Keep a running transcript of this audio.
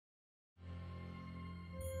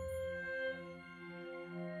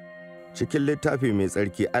Cikin littafi mai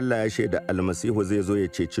tsarki Allah ya shaida almasihu zai zo ya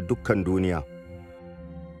ceci dukkan duniya.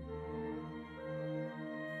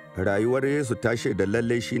 Rayuwar Yesu ta shaida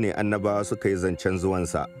lallai shine annabawa suka yi zancen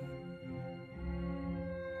zuwansa.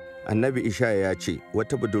 Annabi Ishaya ya ce,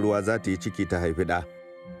 wata budurwa za ta yi ciki ta haifi ɗa.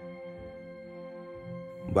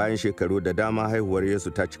 Bayan shekaru da dama haihuwar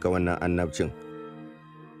Yesu ta cika wannan annabcin.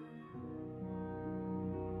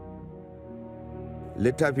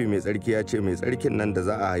 Littafi mai tsarki ya ce mai tsarkin nan da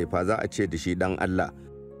za a haifa za a ce da shi ɗan Allah.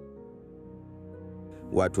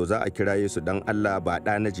 Wato za a kira Yesu ɗan Allah ba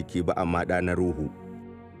ɗa na jiki ba amma ɗa na ruhu.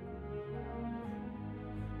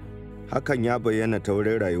 Hakan ya bayyana ta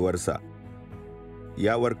wurin rayuwarsa.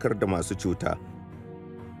 Ya warkar da masu cuta.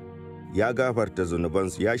 Ya gafarta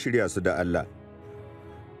zunubansu, ya shirya su da Allah.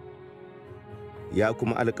 Ya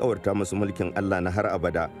kuma alkawarta musu mulkin Allah na har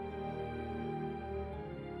abada.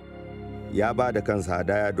 Ya ba da kansa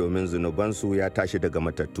hadaya domin zunubansu, ya tashi daga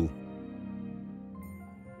matattu.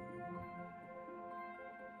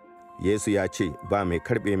 Yesu ya ce, ba mai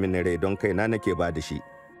karɓe mini rai don kaina nake ba da shi.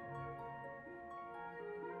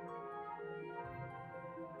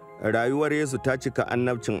 Rayuwar Yesu ta cika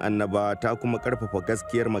annabcin annabawa ta kuma ƙarfafa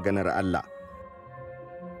gaskiyar maganar Allah.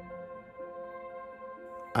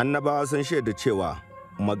 Annabawa sun shaida cewa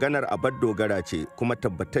maganar abar dogara ce kuma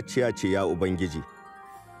tabbatacciya ce ya Ubangiji.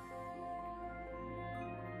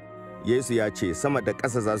 Yesu ya ce, sama da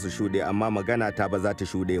ƙasa za su shuɗe amma magana ta ba za ta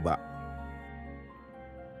shuɗe ba.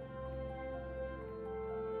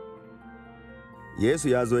 Yesu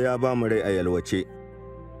ya zo ya ba mu rai a yalwace.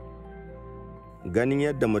 Ganin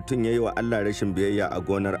yadda mutum ya yi wa Allah rashin biyayya a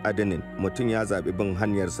gonar Adanin, mutum ya zaɓi bin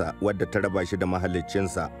hanyarsa wadda ta raba shi da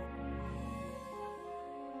mahaliccinsa.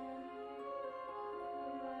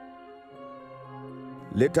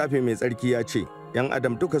 Littafi mai tsarki ya ce, ‘yan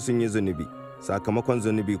Adam duka sun yi zunubi, sakamakon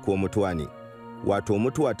zunubi ko mutuwa ne, wato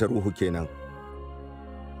mutuwa ta ruhu kenan.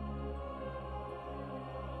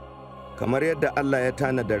 Kamar yadda Allah ya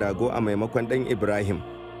tanada rago a maimakon ɗan Ibrahim,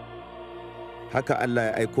 haka Allah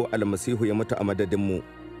ya aiko almasihu ya mutu a madadinmu.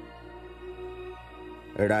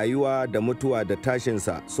 Rayuwa da mutuwa da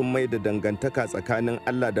tashinsa sun mai da dangantaka tsakanin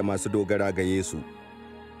Allah da masu dogara ga Yesu.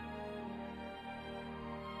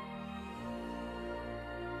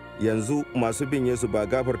 Yanzu masu bin Yesu ba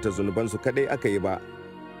gafarta zunubansu kaɗai aka yi ba,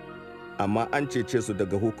 amma an cece su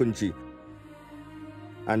daga hukunci,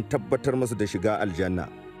 an tabbatar musu da shiga aljanna.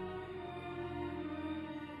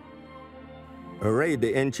 Rai da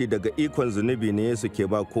 ‘yanci daga ikon zunubi ne Yesu ke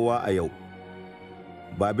ba kowa a yau.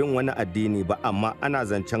 Ba bin wani addini ba, amma ana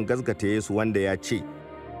zancen gaskata Yesu wanda ya ce,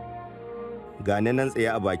 gane nan tsaye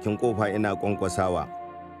a bakin ƙofa ina ƙwanƙwasawa.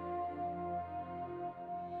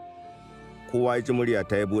 Kowa ya ji murya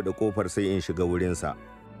ta ya buɗe ƙofar sai in shiga wurinsa.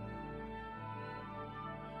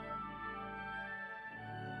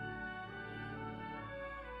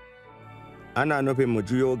 Ana nufin mu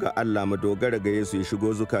juyo ga Allah, mu dogara ga Yesu ya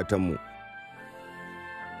shigo zukatanmu.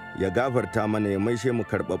 Ya gafarta mana, ya maishe mu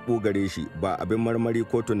karɓaɓɓu gare shi, ba abin marmari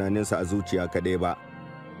ko tunaninsa a zuciya kaɗai ba.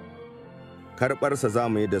 Karɓarsa za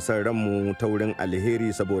mu yi da son ranmu ta wurin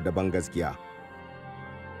alheri saboda ban gaskiya.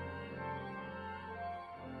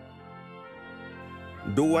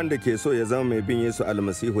 Duk wanda ke so ya zama mai bin Yesu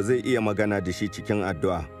almasihu zai iya magana da shi cikin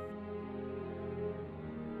addu'a.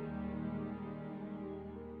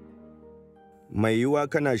 Mai yiwuwa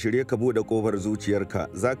kana shirye ka buɗe ƙofar zuciyarka,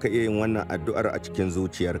 za ka iya yin wannan addu'ar a cikin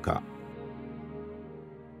zuciyarka.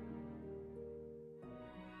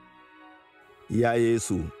 Ya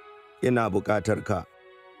Yesu, ina buƙatar ka.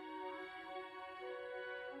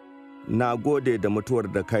 Na gode da mutuwar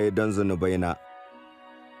da ka yi don zunubaina.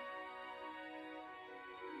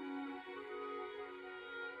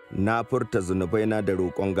 Na furta zunubaina da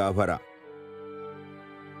roƙon gafara.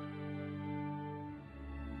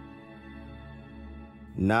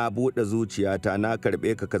 Na buɗe zuciyata, na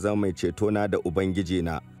karɓe ka zama mai cetona da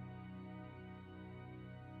Ubangijina.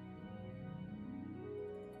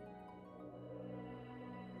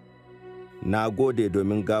 Na gode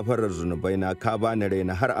domin gafarar zunubaina, ka bani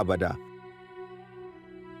raina har abada.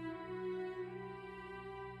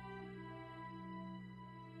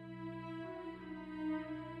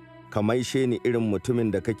 Ka maishe ni irin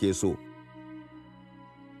mutumin da kake so.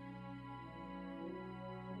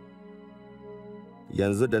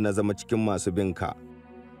 Yanzu da na zama cikin masu binka.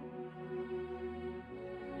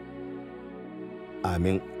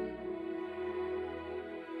 Amin.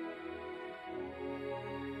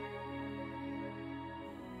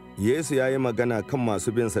 Yesu ya yi magana kan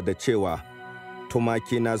masu binsa da cewa,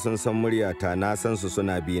 tumakina sun san muryata, na san su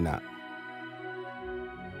suna bina.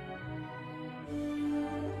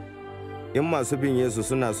 In masu bin Yesu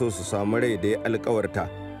suna so su samu rai da ya alkawarta,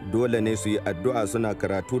 Dole ne su yi addu'a suna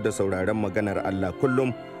karatu da sauraron maganar Allah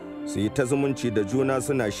kullum, su yi ta zumunci da juna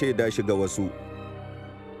suna shaida shi ga wasu.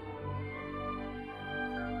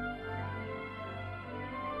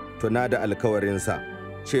 Tuna da alkawarinsa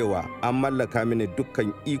cewa an mallaka mini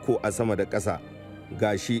dukkan iko a sama da ƙasa,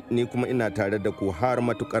 gashi ni kuma ina tare da ku har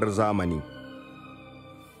matuƙar zamani.